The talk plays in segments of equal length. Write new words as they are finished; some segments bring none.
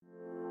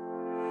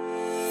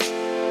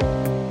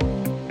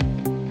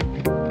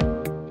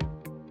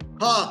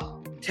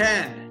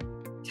10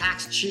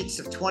 tax cheats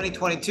of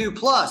 2022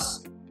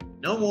 plus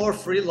no more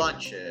free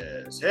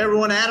lunches. Hey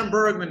everyone, Adam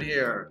Bergman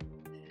here,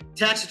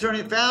 tax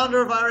attorney and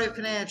founder of IRA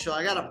Financial.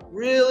 I got a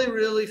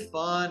really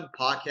fun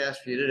podcast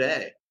for you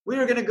today. We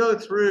are going to go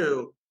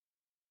through,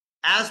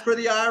 as per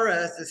the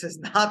IRS, this is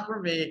not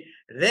for me,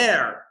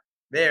 their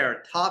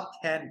top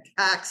 10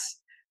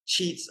 tax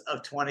cheats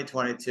of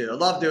 2022. I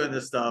love doing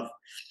this stuff.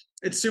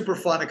 It's super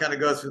fun to kind of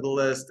go through the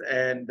list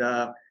and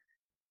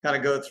kind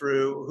of go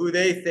through who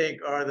they think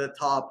are the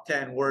top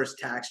 10 worst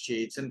tax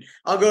cheats. And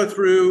I'll go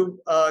through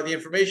the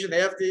information.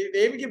 They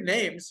even give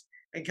names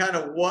and kind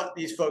of what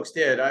these folks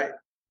did. I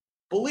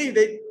believe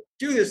they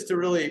do this to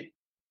really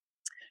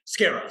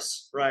scare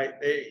us, right?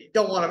 They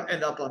don't want to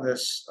end up on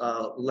this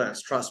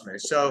list, trust me.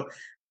 So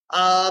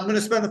I'm going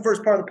to spend the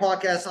first part of the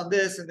podcast on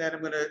this, and then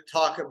I'm going to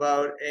talk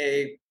about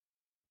a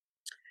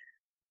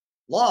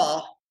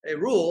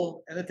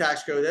rule in the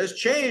tax code that has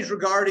changed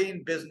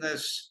regarding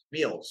business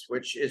meals,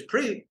 which is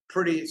pretty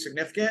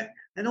significant,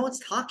 and no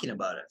one's talking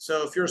about it.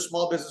 So if you're a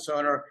small business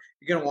owner,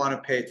 you're going to want to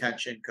pay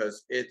attention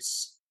because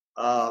it's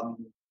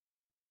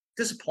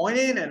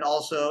disappointing and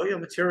also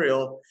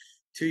material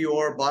to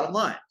your bottom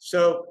line.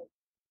 So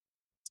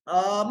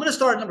I'm going to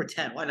start at number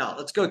 10. Why not?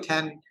 Let's go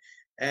 10,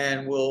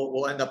 and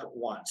we'll end up at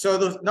 1. So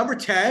the number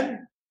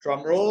 10,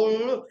 drum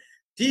roll,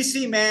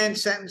 DC man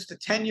sentenced to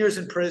 10 years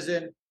in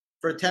prison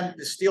for attempting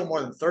to steal more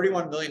than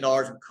 $31 million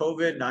in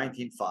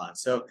COVID-19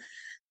 funds. So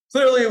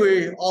clearly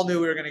we all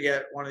knew we were going to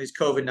get one of these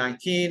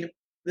COVID-19.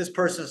 This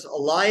person's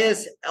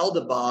Elias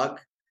Eldebag,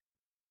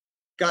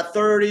 got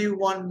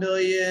 31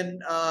 million,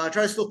 tried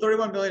to steal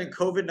 31 million in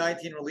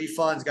COVID-19 relief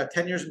funds, got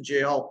 10 years in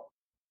jail.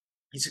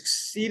 He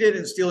succeeded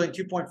in stealing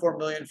 2.4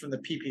 million from the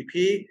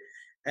PPP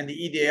and the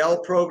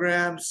EDL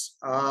programs.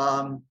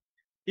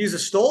 He used a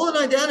stolen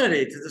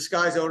identity to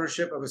disguise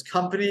ownership of his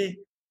company,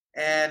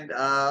 and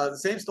the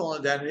same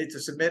stolen identity to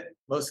submit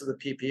most of the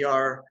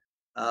PPR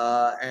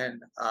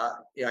and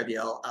the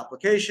IDL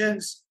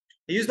applications.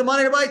 He used the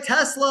money to buy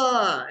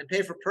Tesla and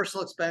pay for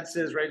personal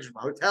expenses ranging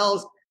from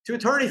hotels to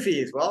attorney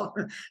fees. Well,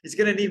 he's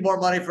going to need more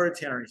money for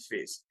attorney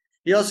fees.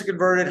 He also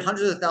converted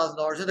hundreds of thousands of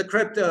dollars into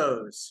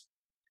cryptos.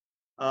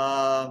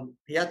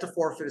 He had to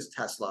forfeit his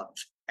Tesla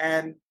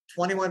and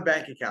 21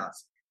 bank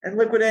accounts and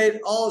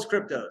liquidate all his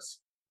cryptos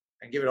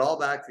and give it all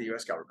back to the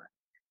U.S. government.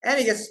 And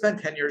he gets to spend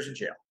 10 years in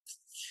jail.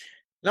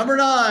 Number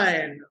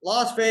 9,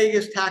 Las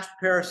Vegas tax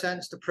preparer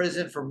sentenced to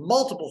prison for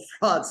multiple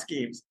fraud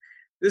schemes.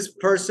 This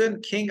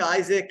person, King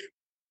Isaac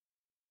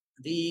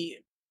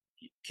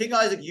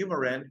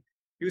Umarin,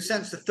 he was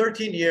sentenced to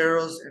 13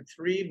 years and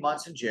 3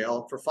 months in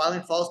jail for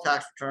filing false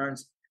tax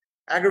returns,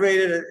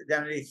 aggravated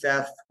identity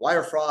theft,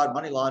 wire fraud,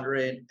 money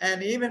laundering,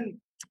 and even,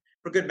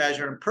 for good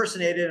measure,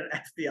 impersonated an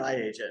FBI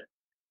agent.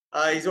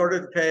 He's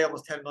ordered to pay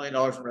almost $10 million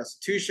in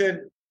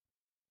restitution.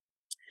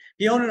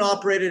 He owned and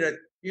operated a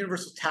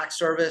Universal Tax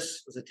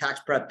Service, was a tax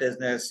prep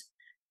business,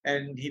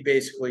 and he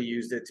basically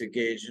used it to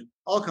engage in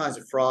all kinds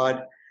of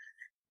fraud.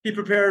 He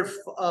prepared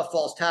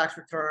false tax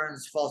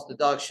returns, false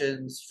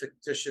deductions,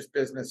 fictitious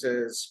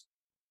businesses,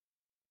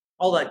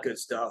 all that good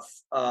stuff.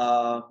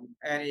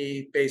 And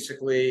he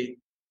basically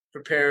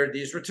prepared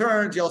these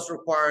returns. He also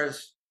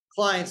requires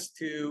clients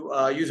to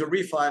use a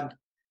refund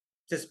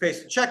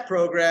participation check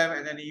program,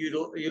 and then he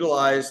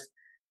utilized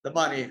the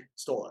money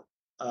stolen.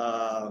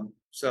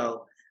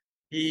 So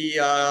he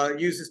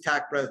uses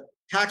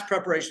tax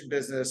preparation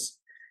business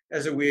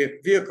as a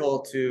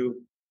vehicle to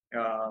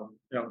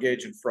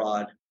engage in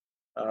fraud.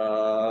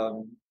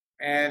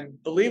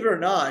 And believe it or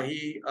not,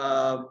 he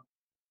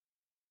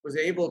was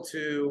able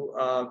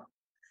to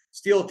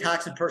steal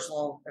tax and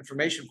personal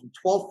information from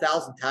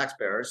 12,000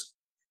 taxpayers.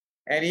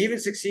 And he even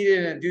succeeded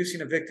in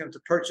inducing a victim to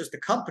purchase the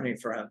company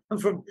for him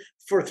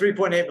for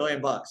 $3.8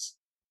 million, a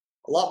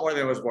lot more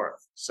than it was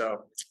worth.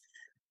 So,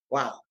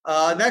 wow.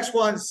 Next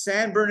one,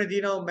 San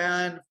Bernardino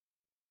man.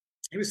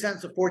 He was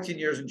sentenced to 14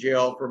 years in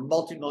jail for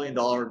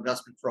multi-million-dollar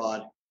investment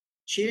fraud,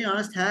 cheating on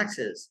his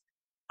taxes.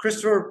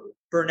 Christopher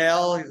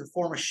Burnell, he's a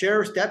former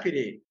sheriff's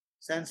deputy,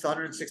 sentenced to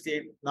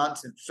 168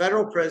 months in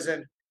federal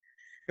prison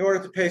in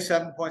order to pay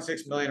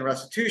 $7.6 million in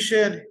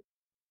restitution.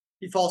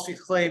 He falsely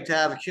claimed to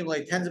have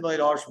accumulated tens of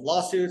millions of dollars from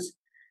lawsuits.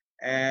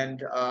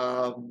 And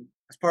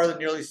as part of the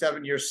nearly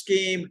 7-year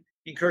scheme,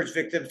 he encouraged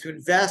victims to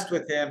invest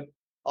with him,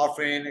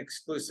 offering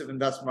exclusive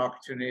investment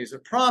opportunities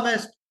as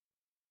promised,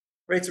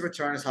 rates of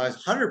return as high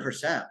as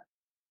 100%.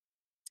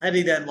 And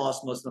he then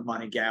lost most of the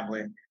money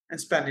gambling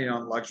and spending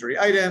on luxury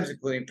items,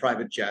 including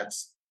private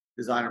jets,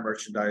 designer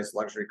merchandise,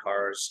 luxury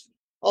cars,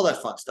 all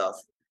that fun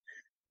stuff.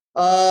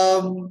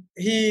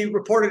 He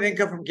reported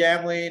income from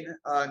gambling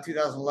in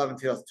 2011,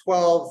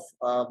 2012,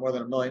 more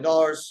than $1 million,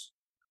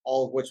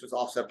 all of which was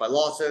offset by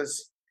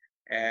losses.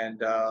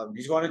 And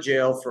he's going to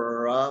jail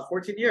for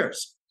 14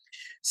 years.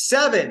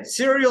 7,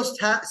 serial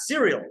tax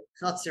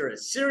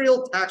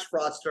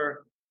fraudster,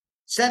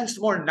 sentenced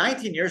to more than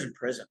 19 years in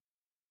prison.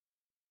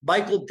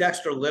 Michael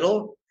Dexter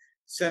Little,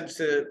 sentenced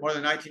to more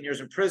than 19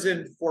 years in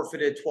prison,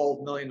 forfeited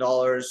 $12 million,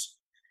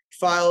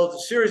 filed a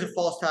series of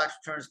false tax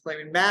returns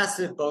claiming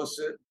massive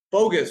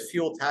bogus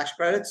fuel tax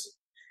credits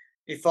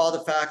He filed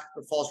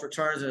the false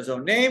returns in his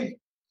own name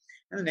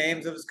and the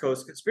names of his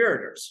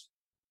co-conspirators.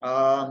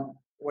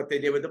 What they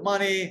did with the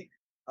money,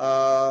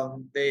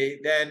 they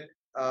then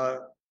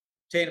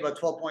obtained about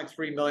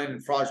 12.3 million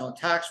in fraudulent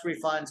tax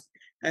refunds,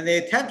 and they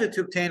attempted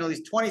to obtain at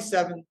least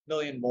 27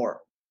 million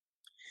more.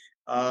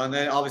 And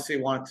then obviously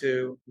wanted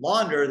to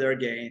launder their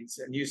gains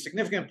and use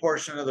significant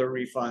portion of their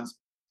refunds to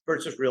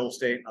purchase real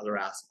estate and other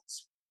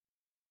assets.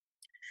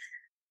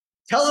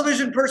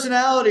 Television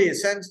personality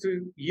is sentenced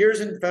to years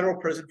in federal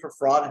prison for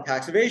fraud and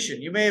tax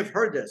evasion. You may have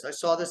heard this. I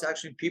saw this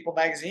actually in People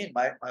magazine.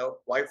 My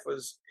wife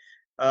was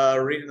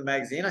reading the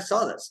magazine. I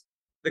saw this.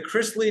 The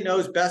Chrisley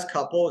Knows Best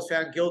couple was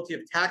found guilty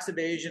of tax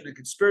evasion and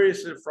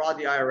conspiracy to defraud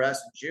the IRS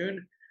in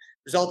June,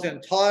 resulting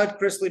in Todd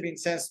Chrisley being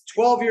sentenced to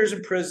 12 years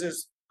in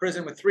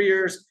prison with 3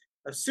 years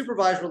of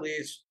supervised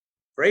release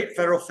for 8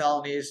 federal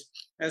felonies,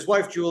 and his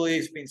wife Julie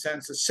is being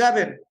sentenced to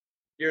 7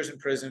 years in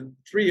prison,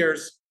 3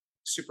 years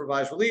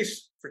supervised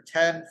release for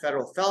 10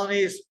 federal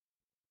felonies.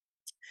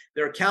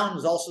 Their accountant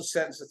was also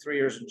sentenced to 3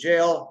 years in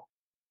jail.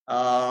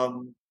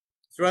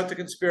 Throughout the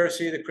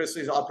conspiracy, the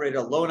Chrisleys operated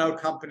a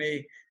loan-out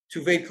company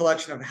to evade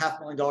collection of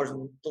 $500,000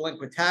 in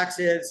delinquent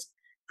taxes.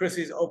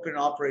 Chrisleys opened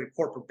and operated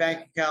corporate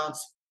bank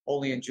accounts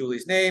only in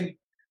Julie's name.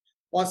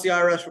 Once the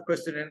IRS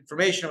requested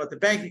information about the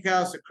bank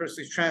accounts, the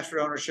Chrisleys transferred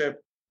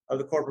ownership of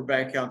the corporate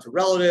bank account to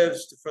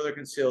relatives to further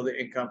conceal the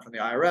income from the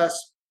IRS.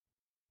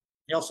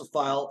 He also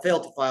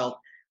failed to file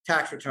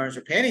tax returns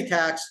or pay any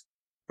tax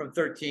from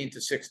 13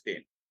 to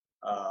 16.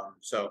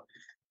 So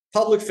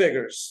public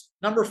figures.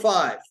 Number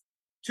 5,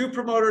 2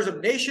 promoters of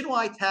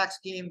nationwide tax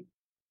scheme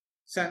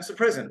sentenced to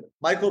prison.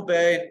 Michael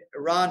Bay and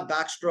Iran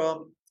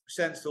Backstrom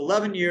sentenced to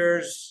 11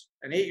 years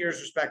and 8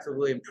 years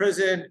respectively in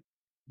prison.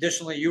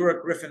 Additionally,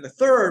 Uric Griffin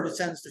III was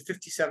sentenced to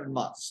 57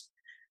 months.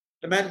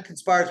 The men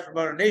conspired to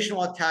promote a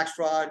nationwide tax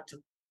fraud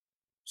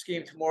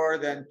scheme to more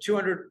than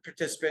 200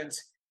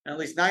 participants in at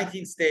least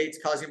 19 states,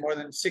 causing more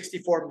than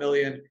 64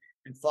 million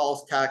in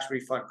false tax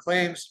refund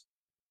claims.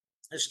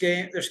 Their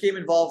scheme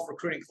involved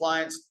recruiting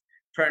clients,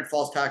 preparing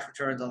false tax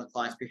returns on the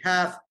client's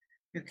behalf,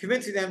 and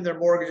convincing them their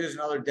mortgages and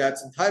other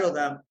debts entitled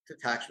them to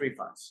tax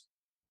refunds.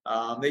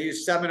 They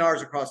used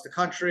seminars across the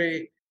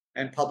country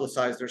and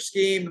publicized their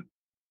scheme.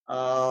 They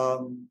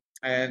were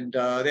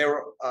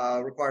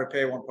required to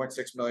pay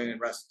 1.6 million in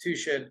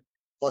restitution,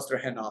 plus they're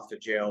heading off to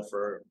jail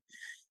for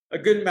a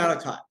good amount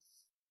of time.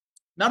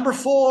 Number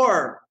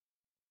 4,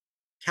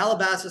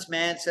 Calabasas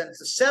man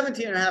sentenced to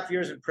 17 and a half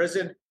years in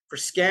prison for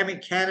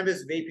scamming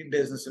cannabis vaping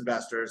business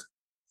investors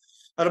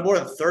out of more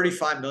than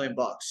 35 million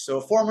bucks. So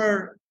a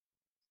former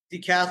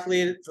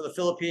decathlete for the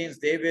Philippines,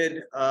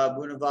 David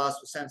Bunavas,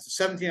 was sentenced to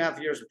 17 and a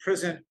half years in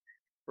prison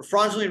for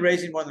fraudulently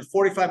raising more than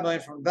 45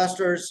 million from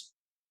investors,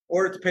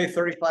 ordered to pay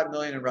 35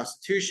 million in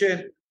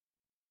restitution.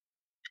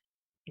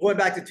 Going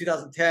back to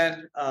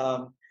 2010,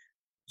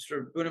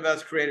 Mr.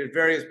 Bunavas created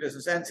various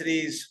business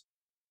entities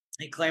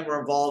he claimed were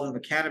involved in the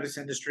cannabis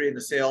industry and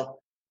the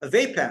sale of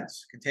vape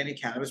pens containing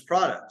cannabis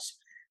products.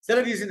 Instead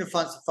of using the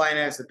funds to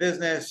finance the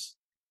business,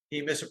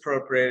 he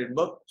misappropriated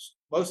most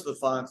of the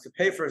funds to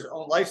pay for his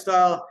own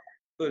lifestyle,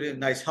 including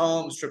nice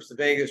homes, trips to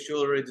Vegas,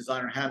 jewelry,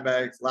 designer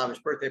handbags, lavish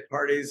birthday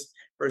parties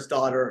for his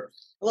daughter.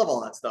 I love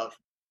all that stuff.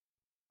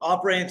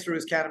 Operating through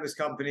his cannabis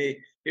company,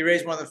 he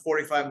raised more than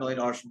 $45 million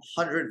from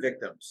 100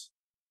 victims.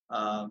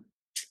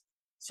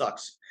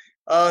 Sucks.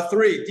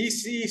 3,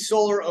 DC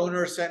Solar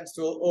owner sentenced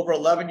to over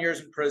 11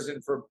 years in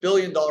prison for $1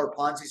 billion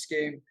Ponzi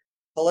scheme.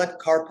 Paulette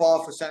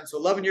Karpov was sentenced to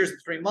 11 years and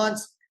 3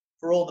 months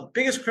for role in the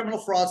biggest criminal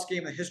fraud scheme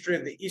in the history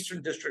of the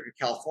Eastern District of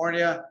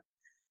California.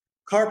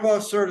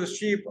 Karpov served as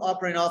chief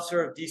operating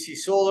officer of DC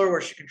Solar,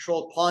 where she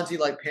controlled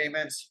Ponzi-like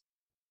payments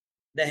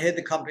that hid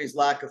the company's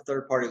lack of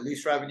third-party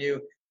lease revenue,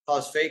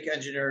 caused fake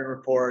engineering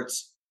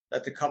reports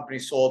that the company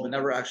sold but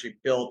never actually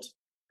built,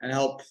 and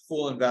helped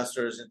fool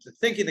investors into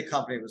thinking the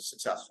company was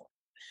successful.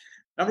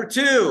 Number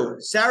 2,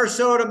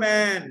 Sarasota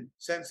man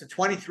sentenced to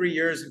 23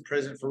 years in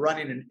prison for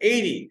running an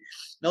 $80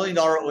 million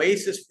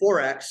Oasis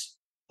Forex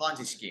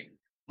Ponzi scheme.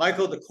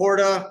 Michael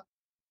DeCorda,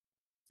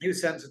 he was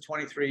sentenced to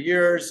 23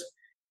 years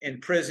in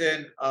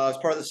prison. As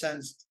part of the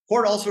sentence, the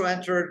court also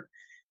entered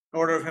an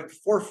order of him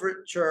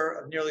forfeiture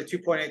of nearly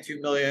 2.82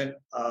 million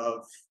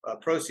of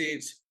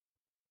proceeds.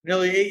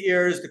 Nearly 8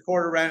 years,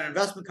 DeCorda ran an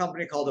investment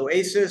company called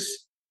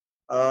Oasis.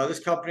 This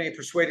company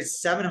persuaded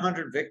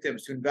 700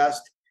 victims to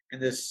invest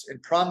in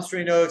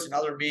promissory notes and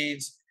other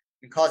means,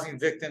 and causing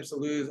victims to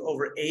lose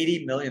over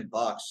 80 million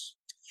bucks.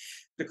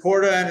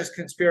 DeCorda and his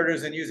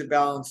conspirators then used a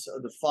balance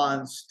of the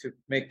funds to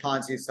make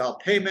Ponzi-style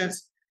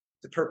payments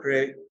to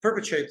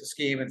perpetrate the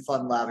scheme and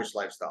fund lavish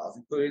lifestyles,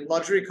 including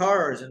luxury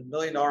cars and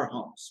million-dollar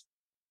homes.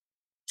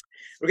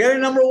 We're getting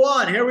number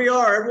 1. Here we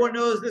are. Everyone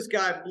knows this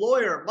guy,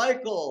 lawyer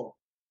Michael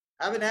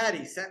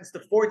Avenatti, sentenced to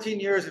 14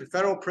 years in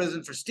federal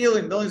prison for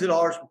stealing millions of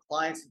dollars from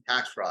clients and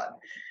tax fraud.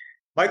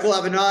 Michael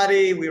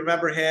Avenatti, we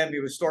remember him.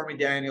 He was Stormy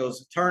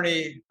Daniels'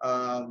 attorney.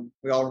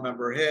 We all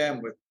remember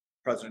him with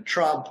President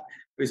Trump.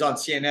 He was on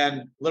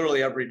CNN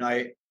literally every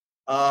night.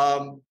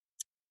 Looks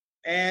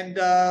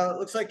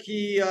like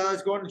he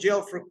is going to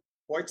jail for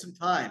quite some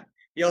time.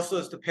 He also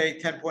has to pay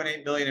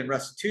 $10.8 million in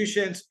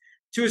restitutions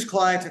to his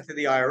clients and to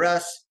the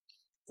IRS.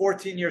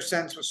 14-year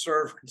sentence was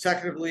served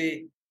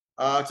consecutively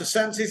to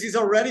sentences he's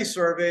already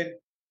serving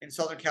in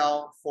Southern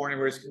California,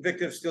 where he's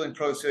convicted of stealing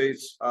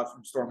proceeds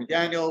from Stormy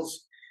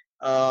Daniels.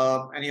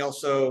 And he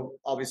also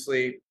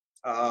obviously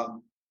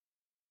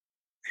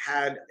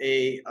had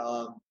a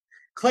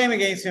claim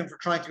against him for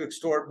trying to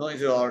extort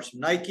millions of dollars from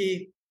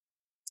Nike.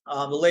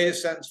 The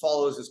latest sentence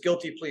follows his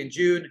guilty plea in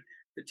June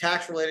to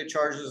tax-related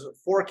charges of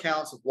 4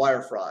 counts of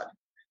wire fraud.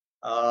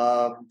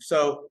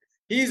 So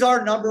he's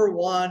our number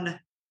one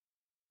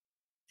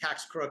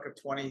tax crook of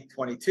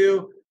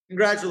 2022.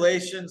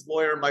 Congratulations,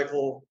 lawyer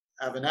Michael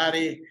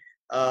Avenatti.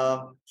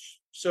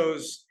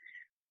 Shows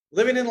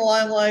living in the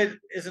limelight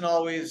isn't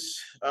always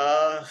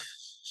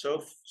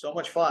so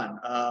much fun.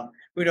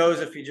 Who knows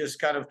if he just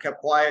kind of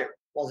kept quiet,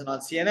 wasn't on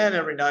CNN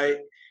every night?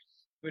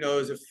 Who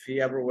knows if he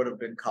ever would have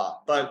been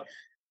caught? But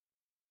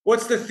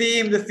what's the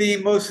theme? The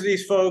theme, most of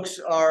these folks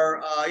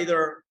are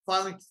either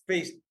filing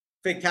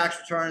fake tax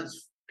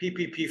returns,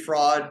 PPP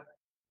fraud,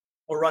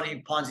 or running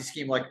a Ponzi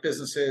scheme like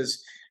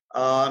businesses. The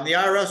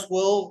IRS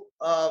will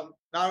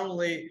not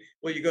only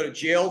will you go to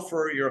jail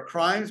for your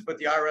crimes, but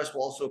the IRS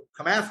will also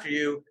come after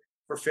you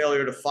for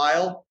failure to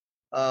file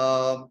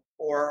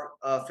or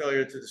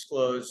failure to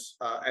disclose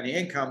any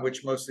income,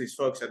 which most of these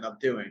folks end up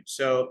doing.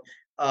 So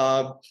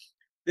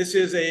this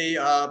is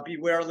a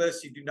beware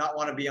list. You do not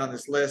want to be on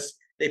this list.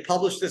 They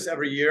publish this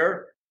every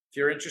year. If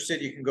you're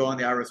interested, you can go on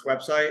the IRS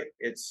website.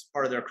 It's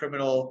part of their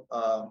criminal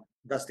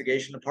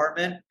investigation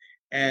department.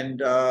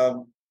 And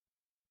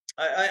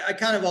I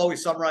kind of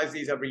always summarize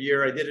these every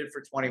year. I did it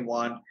for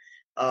 21.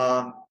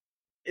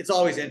 It's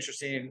always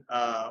interesting,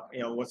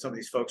 what some of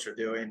these folks are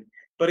doing.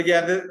 But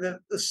again,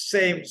 the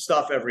same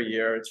stuff every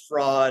year. It's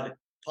fraud,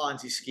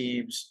 Ponzi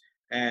schemes,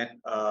 and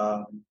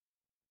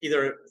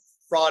either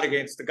fraud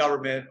against the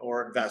government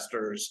or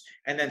investors,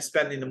 and then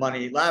spending the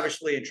money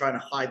lavishly and trying to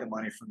hide the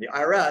money from the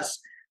IRS.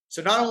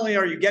 So not only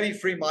are you getting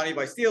free money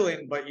by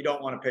stealing, but you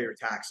don't want to pay your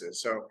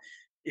taxes. So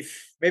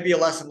if maybe a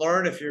lesson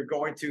learned, if you're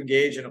going to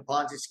engage in a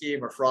Ponzi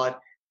scheme or fraud,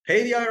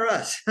 pay the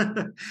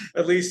IRS.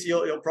 At least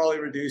you'll probably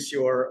reduce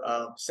your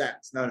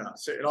sentence. No.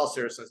 So in all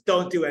seriousness,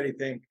 don't do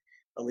anything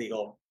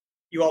illegal.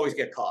 You always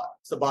get caught.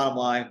 It's the bottom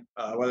line.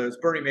 Whether it's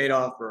Bernie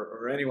Madoff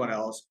or anyone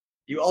else,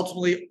 you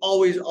ultimately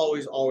always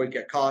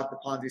get caught. The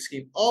Ponzi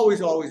scheme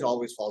always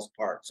falls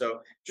apart. So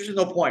there's just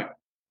no point.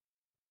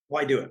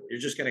 Why do it? You're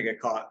just going to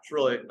get caught. It's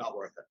really not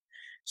worth it.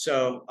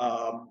 So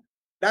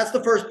that's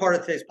the first part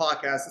of today's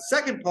podcast. The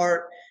second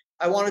part,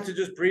 I wanted to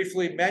just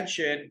briefly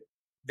mention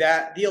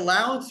that the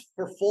allowance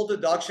for full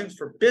deductions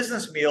for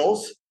business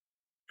meals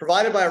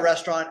provided by a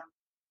restaurant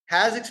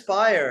has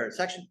expired.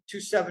 Section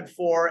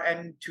 274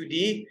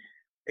 N2D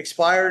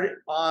expired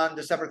on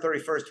December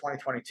 31st,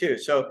 2022.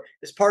 So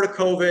as part of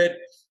COVID,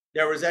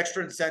 there was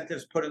extra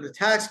incentives put in the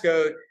tax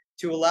code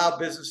to allow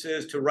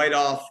businesses to write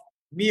off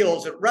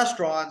meals at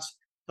restaurants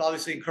to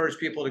obviously encourage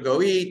people to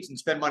go eat and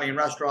spend money in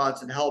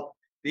restaurants and help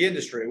the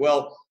industry.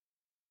 Well,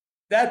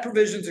 that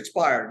provision's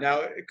expired. Now,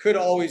 it could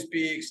always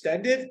be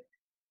extended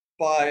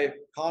by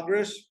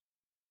Congress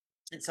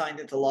and signed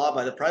into law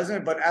by the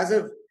president, but as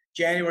of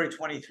January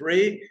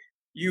 23,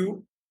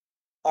 you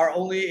are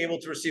only able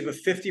to receive a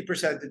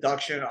 50%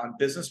 deduction on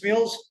business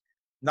meals,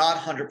 not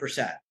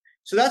 100%.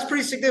 So that's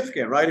pretty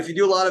significant, right? If you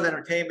do a lot of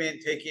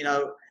entertainment, taking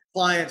out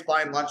clients,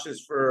 buying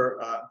lunches for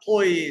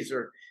employees,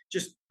 or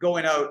just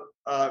going out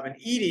and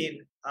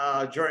eating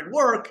during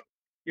work,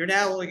 you're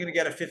now only going to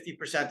get a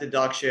 50%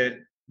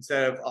 deduction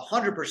instead of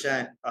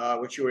 100%,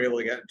 which you were able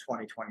to get in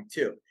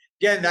 2022.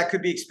 Again, that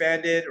could be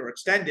expanded or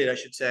extended, I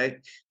should say.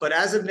 But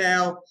as of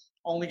now,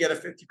 only get a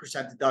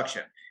 50%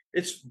 deduction.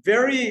 It's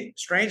very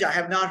strange. I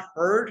have not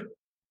heard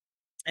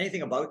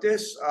anything about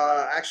this.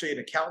 Actually, an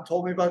accountant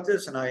told me about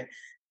this, and I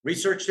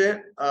researched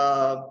it.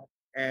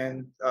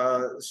 And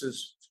this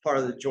is part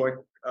of the Joint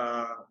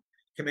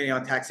Committee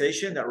on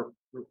Taxation that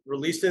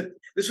released it.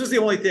 This was the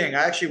only thing.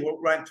 I actually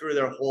went through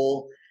their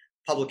whole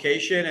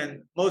publication,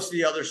 and most of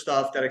the other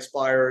stuff that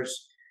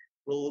expires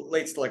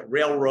relates to like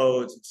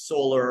railroads,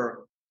 solar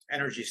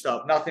energy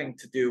stuff. Nothing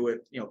to do with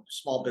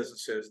small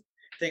businesses,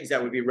 things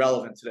that would be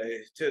relevant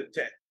today to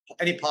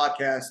any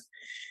podcast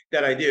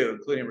that I do,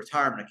 including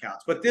retirement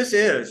accounts. But this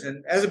is,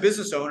 and as a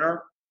business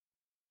owner,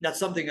 that's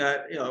something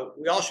that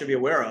we all should be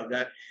aware of,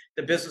 that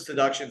the business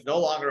deduction is no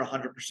longer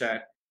 100%,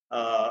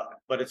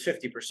 but it's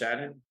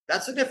 50%. And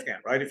that's significant,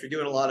 right? If you're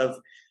doing a lot of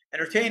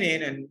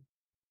entertaining and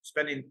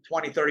spending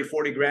 20, 30,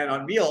 40 grand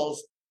on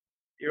meals,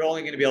 you're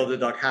only going to be able to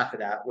deduct half of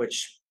that,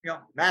 which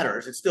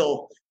matters. It's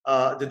still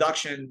a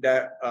deduction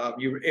that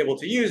you were able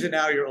to use, and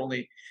now you're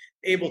only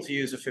able to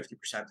use a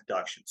 50%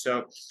 deduction.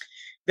 So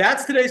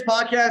that's today's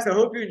podcast. I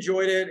hope you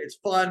enjoyed it. It's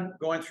fun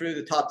going through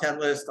the top 10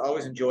 list. I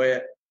always enjoy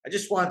it. I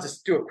just wanted to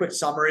do a quick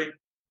summary.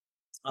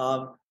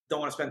 Don't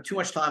want to spend too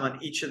much time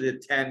on each of the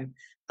 10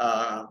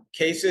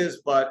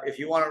 cases, but if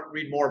you want to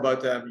read more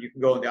about them, you can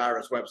go on the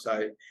IRS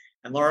website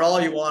and learn all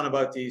you want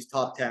about these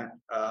top 10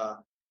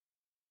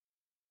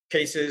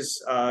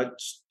 cases.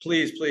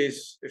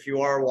 Please, if you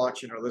are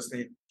watching or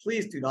listening,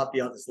 please do not be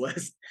on this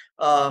list.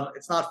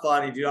 It's not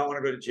fun. You do not want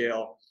to go to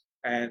jail.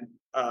 And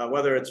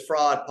whether it's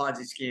fraud,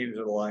 Ponzi schemes,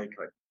 or the like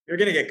you're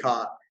going to get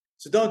caught.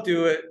 So don't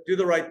do it. Do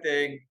the right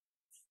thing.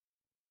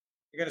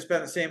 You're going to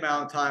spend the same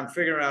amount of time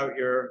figuring out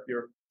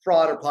your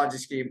fraud or Ponzi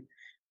scheme.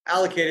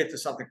 Allocate it to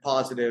something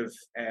positive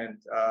and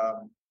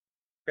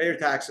pay your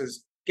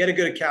taxes. Get a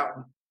good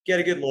accountant. Get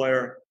a good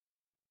lawyer.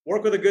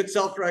 Work with a good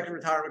self-directed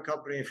retirement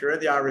company if you're in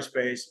the IRA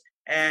space,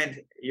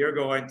 and you're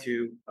going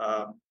to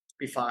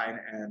be fine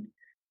and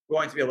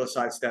going to be able to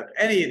sidestep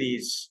any of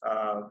these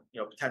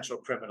potential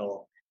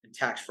criminal and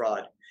tax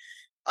fraud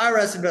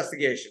IRS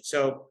investigations.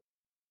 So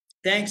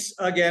thanks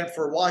again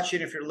for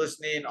watching. If you're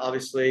listening,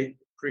 obviously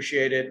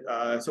appreciate it.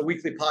 It's a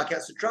weekly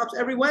podcast. It drops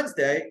every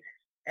Wednesday,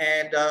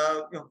 and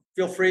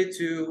feel free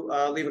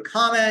to leave a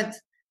comment.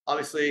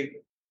 Obviously,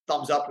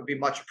 thumbs up would be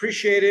much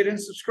appreciated,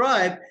 and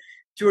subscribe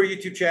to our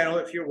YouTube channel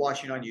if you're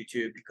watching on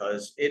YouTube,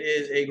 because it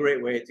is a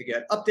great way to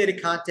get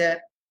updated content.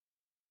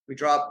 We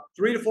drop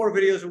 3 to 4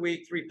 videos a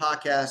week, 3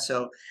 podcasts.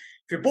 So if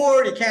you're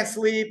bored, you can't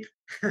sleep,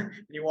 and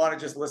you want to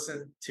just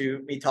listen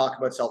to me talk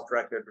about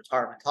self-directed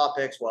retirement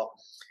topics, well,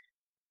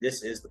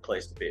 this is the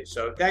place to be.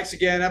 So thanks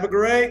again. Have a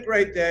great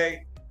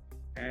day,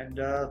 and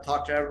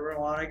talk to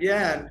everyone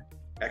again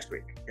next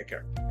week. Take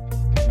care.